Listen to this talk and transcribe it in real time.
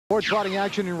More trotting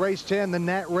action in race 10, the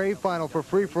Nat Ray final for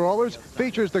free-for-allers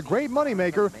features the Great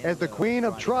Moneymaker as the Queen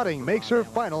of Trotting makes her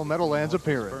final Meadowlands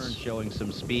appearance. Showing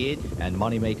some speed, and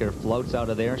Moneymaker floats out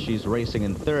of there. She's racing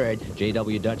in third.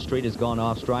 J.W. Dutch Street has gone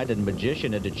off stride, and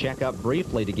Magician had to check up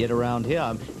briefly to get around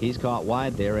him. He's caught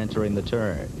wide there entering the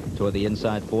turn. Toward the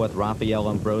inside fourth, Rafael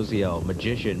Ambrosio.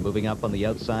 Magician moving up on the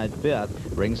outside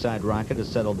fifth. Ringside Rocket has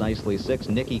settled nicely sixth.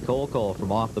 Nikki Kolkol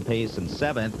from off the pace in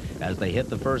seventh as they hit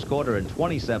the first quarter in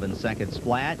 27 seconds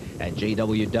flat. And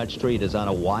J.W. Dutch Street is on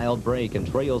a wild break and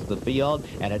trails the field.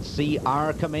 And it's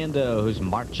C.R. Commando who's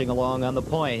marching along on the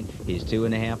point. He's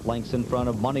 2.5 lengths in front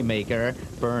of Moneymaker.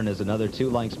 Fern is another 2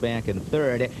 lengths back in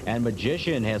third. And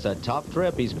Magician has a tough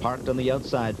trip. He's parked on the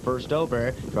outside first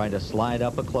over, trying to slide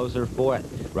up a closer fourth.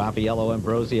 Raffaello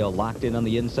Ambrosio locked in on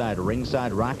the inside.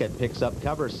 Ringside Rocket picks up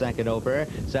cover second over.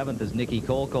 Seventh is Nikki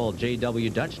Kolkol. J.W.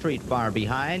 Dutch Street far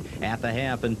behind at the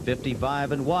half in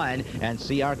 55-1. And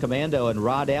C.R. Commando and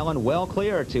Rod Allen well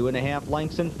clear, 2.5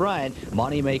 lengths in front.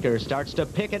 Moneymaker starts to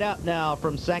pick it up now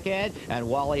from second. And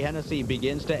Wally Hennessey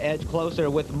begins to edge closer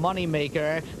with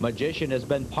Moneymaker. Magician has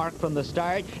been parked from the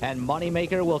start. And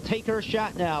Moneymaker will take her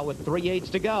shot now with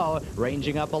 3/8 to go.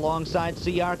 Ranging up alongside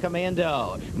C.R.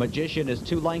 Commando. Magician is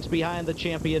 2 lengths behind the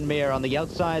champion mare on the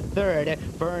outside third.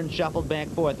 Fern shuffled back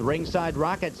fourth. Ringside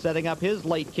Rocket setting up his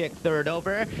late kick third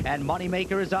over. And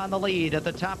Moneymaker is on the lead at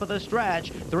the top of the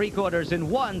stretch. 3/4 in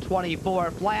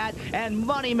 1:24 flat. And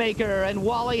Moneymaker and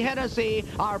Wally Hennessey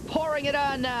are pouring it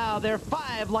on now. They're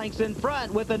 5 lengths in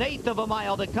front with 1/8 of a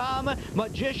mile to come.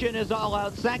 Magician is all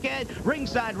out second.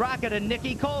 Ringside Rocket and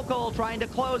Nikki Kolkol trying to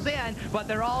close in, but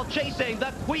they're all chasing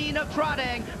the Queen of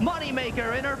Trotting.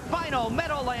 Moneymaker in her final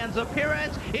Meadowlands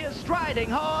appearance is striding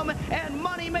home, and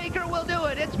Moneymaker will do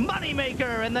it. It's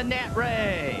Moneymaker in the Nat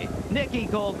Ray. Nikki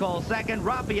Kolkol second.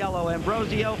 Raffaello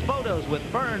Ambrosio photos with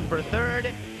Fern for third.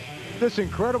 This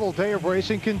incredible day of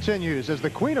racing continues as the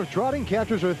Queen of Trotting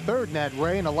captures her third Nat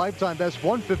Ray in a lifetime best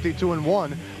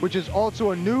 152-1, which is also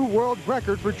a new world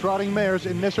record for trotting mares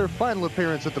in this her final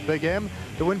appearance at the Big M.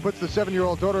 The win puts the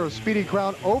 7-year-old daughter of Speedy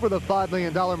Crown over the $5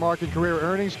 million mark in career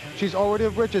earnings. She's already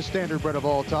the richest standardbred of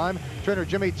all time. Trainer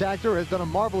Jimmy Takter has done a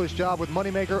marvelous job with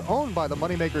Moneymaker, owned by the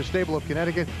Moneymaker stable of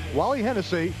Connecticut. Wally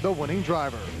Hennessey, the winning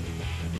driver.